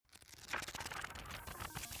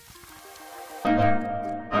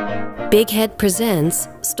Big Head presents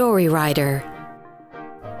Story Writer.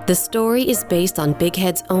 The story is based on Big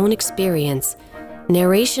Head's own experience.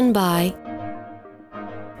 Narration by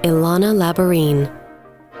Ilana Labarine.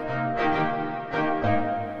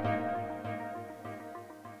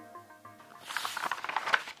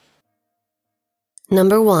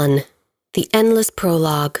 Number 1. The Endless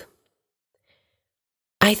Prologue.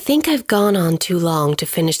 I think I've gone on too long to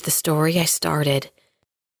finish the story I started.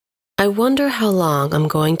 I wonder how long I'm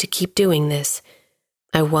going to keep doing this.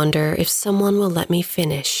 I wonder if someone will let me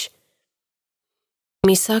finish.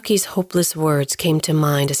 Misaki's hopeless words came to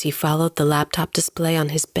mind as he followed the laptop display on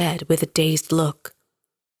his bed with a dazed look.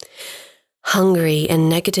 Hungry and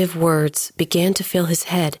negative words began to fill his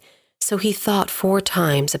head, so he thought 4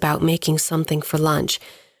 times about making something for lunch,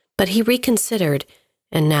 but he reconsidered,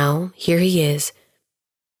 and now here he is.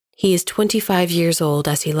 He is 25 years old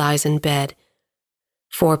as he lies in bed.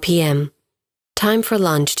 4 p.m. Time for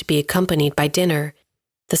lunch to be accompanied by dinner.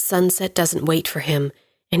 The sunset doesn't wait for him,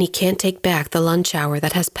 and he can't take back the lunch hour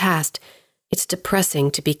that has passed. It's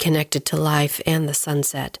depressing to be connected to life and the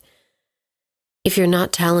sunset. If you're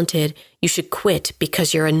not talented, you should quit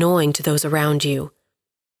because you're annoying to those around you.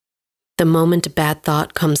 The moment a bad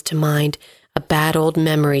thought comes to mind, a bad old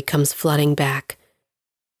memory comes flooding back.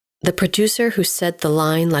 The producer who said the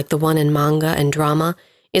line like the one in manga and drama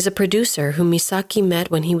is a producer whom Misaki met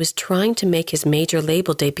when he was trying to make his major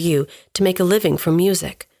label debut to make a living from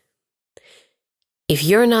music. If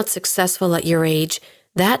you're not successful at your age,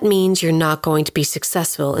 that means you're not going to be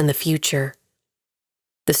successful in the future.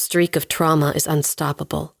 The streak of trauma is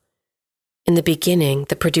unstoppable. In the beginning,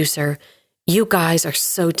 the producer, "You guys are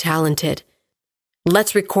so talented.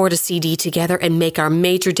 Let's record a CD together and make our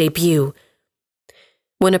major debut."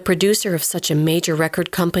 When a producer of such a major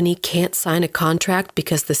record company can't sign a contract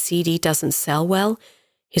because the CD doesn't sell well,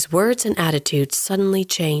 his words and attitudes suddenly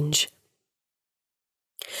change.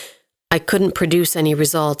 I couldn't produce any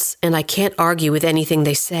results, and I can't argue with anything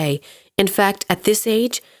they say. In fact, at this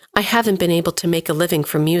age, I haven't been able to make a living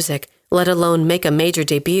from music, let alone make a major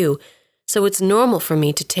debut, so it's normal for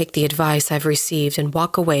me to take the advice I've received and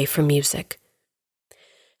walk away from music.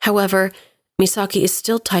 However, Misaki is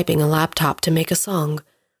still typing a laptop to make a song.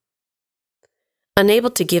 Unable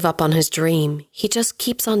to give up on his dream, he just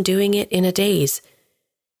keeps on doing it in a daze.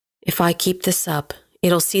 If I keep this up,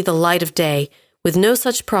 it'll see the light of day. With no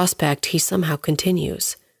such prospect, he somehow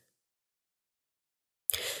continues.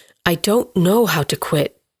 I don't know how to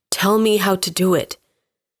quit. Tell me how to do it.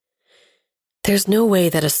 There's no way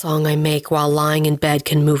that a song I make while lying in bed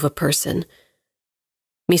can move a person.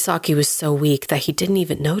 Misaki was so weak that he didn't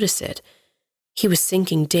even notice it. He was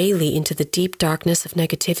sinking daily into the deep darkness of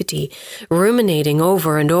negativity, ruminating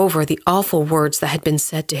over and over the awful words that had been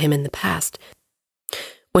said to him in the past.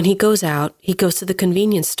 When he goes out, he goes to the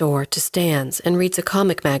convenience store, to Stan's, and reads a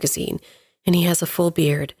comic magazine, and he has a full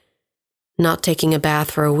beard. Not taking a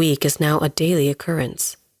bath for a week is now a daily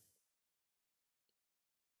occurrence.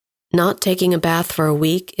 Not taking a bath for a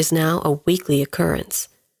week is now a weekly occurrence.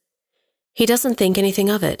 He doesn't think anything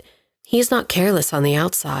of it. He is not careless on the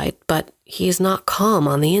outside, but he is not calm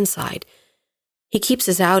on the inside. He keeps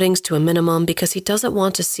his outings to a minimum because he doesn't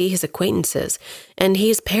want to see his acquaintances, and he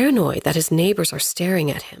is paranoid that his neighbors are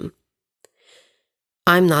staring at him.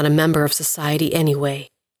 I'm not a member of society anyway,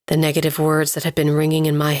 the negative words that have been ringing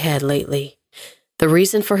in my head lately. The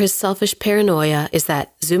reason for his selfish paranoia is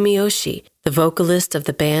that Zumiyoshi, the vocalist of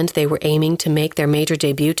the band they were aiming to make their major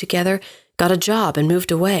debut together, got a job and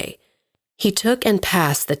moved away. He took and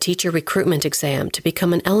passed the teacher recruitment exam to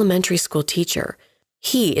become an elementary school teacher.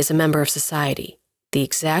 He is a member of society, the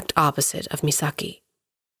exact opposite of Misaki.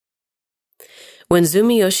 When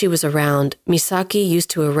Zumiyoshi was around, Misaki used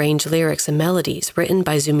to arrange lyrics and melodies written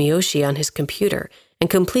by Zumiyoshi on his computer and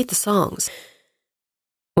complete the songs.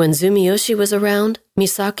 When Zumiyoshi was around,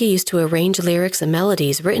 Misaki used to arrange lyrics and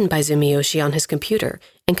melodies written by Zumiyoshi on his computer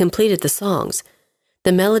and completed the songs.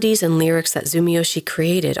 The melodies and lyrics that Zumiyoshi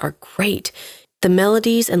created are great.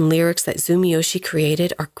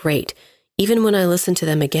 Even when I listen to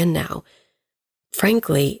them again now.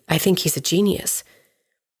 Frankly, I think he's a genius.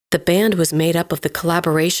 The band was made up of the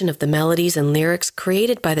collaboration of the melodies and lyrics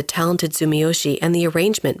created by the talented Zumiyoshi and the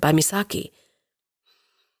arrangement by Misaki.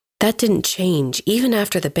 That didn't change even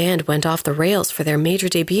after the band went off the rails for their major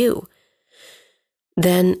debut.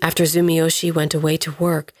 Then, after Zumiyoshi went away to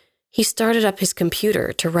work, he started up his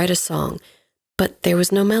computer to write a song, but there was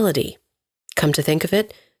no melody. Come to think of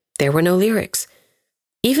it, there were no lyrics.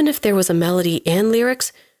 Even if there was a melody and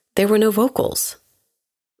lyrics, there were no vocals.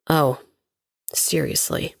 Oh,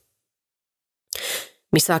 seriously.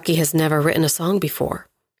 Misaki has never written a song before.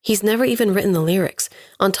 He's never even written the lyrics.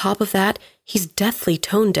 On top of that, he's deathly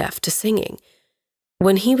tone-deaf to singing.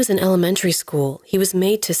 When he was in elementary school, he was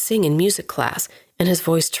made to sing in music class, and his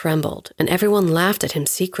voice trembled, and everyone laughed at him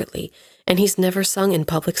secretly, and he's never sung in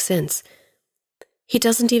public since. He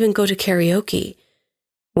doesn't even go to karaoke.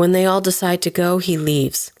 When they all decide to go, he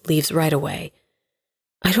leaves right away.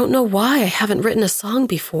 I don't know why I haven't written a song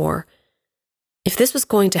before. If this was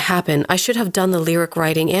going to happen, I should have done the lyric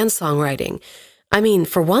writing and songwriting. I mean,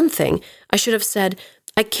 for one thing, I should have said,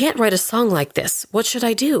 I can't write a song like this. What should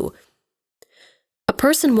I do? A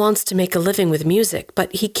person wants to make a living with music,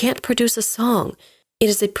 but he can't produce a song. It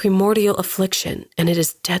is a primordial affliction, and it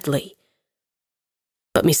is deadly.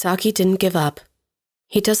 But Misaki didn't give up.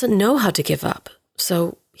 He doesn't know how to give up,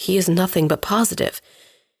 so he is nothing but positive.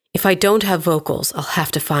 If I don't have vocals, I'll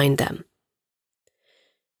have to find them.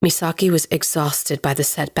 Misaki was exhausted by the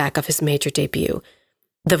setback of his major debut.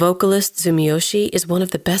 The vocalist Sumiyoshi is one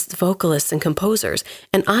of the best vocalists and composers,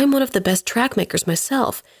 and I'm one of the best track makers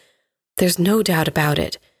myself. There's no doubt about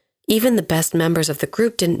it. Even the best members of the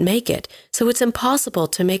group didn't make it, so it's impossible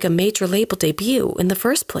to make a major label debut in the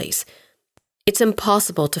first place. It's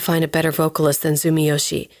impossible to find a better vocalist than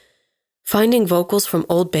Sumiyoshi. Finding vocals from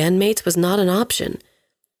old bandmates was not an option.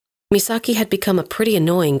 Misaki had become a pretty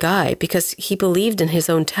annoying guy because he believed in his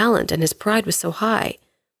own talent and his pride was so high.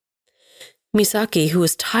 Misaki, who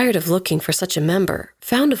was tired of looking for such a member,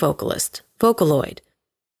 found a vocalist, Vocaloid.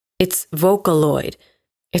 It's Vocaloid.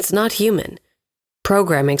 It's not human.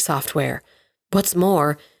 Programming software. What's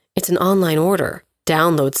more, it's an online order,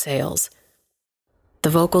 download sales. The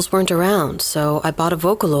vocals weren't around, so I bought a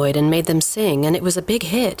Vocaloid and made them sing, and it was a big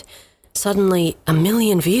hit. Suddenly, 1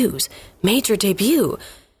 million views. Major debut.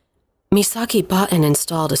 Misaki bought and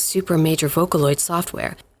installed a super major Vocaloid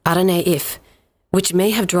software, Arane If, which may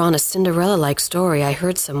have drawn a Cinderella-like story I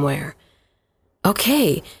heard somewhere.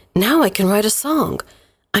 Okay, now I can write a song.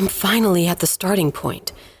 I'm finally at the starting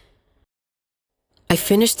point. I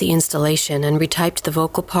finished the installation and retyped the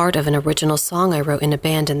vocal part of an original song I wrote in a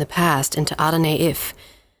band in the past into Arane If.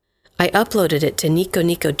 I uploaded it to Nico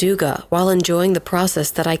Nico Douga while enjoying the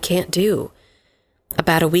process that I can't do.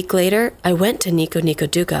 About a week later, I went to Nico Nico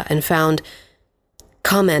Douga and found,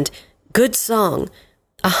 comment, good song,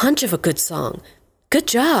 a hunch of a good song, good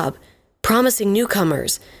job, promising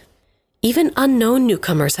newcomers. Even unknown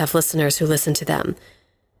newcomers have listeners who listen to them.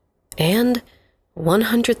 And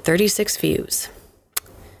 136 views.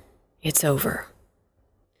 It's over.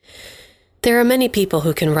 There are many people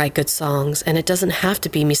who can write good songs, and it doesn't have to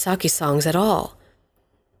be Misaki songs at all.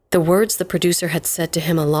 The words the producer had said to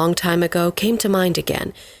him a long time ago came to mind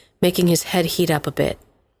again, making his head heat up a bit.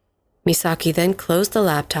 Misaki then closed the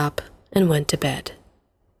laptop and went to bed.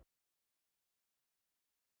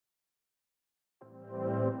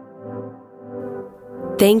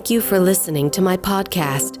 Thank you for listening to my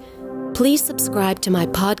podcast. Please subscribe to my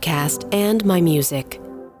podcast and my music.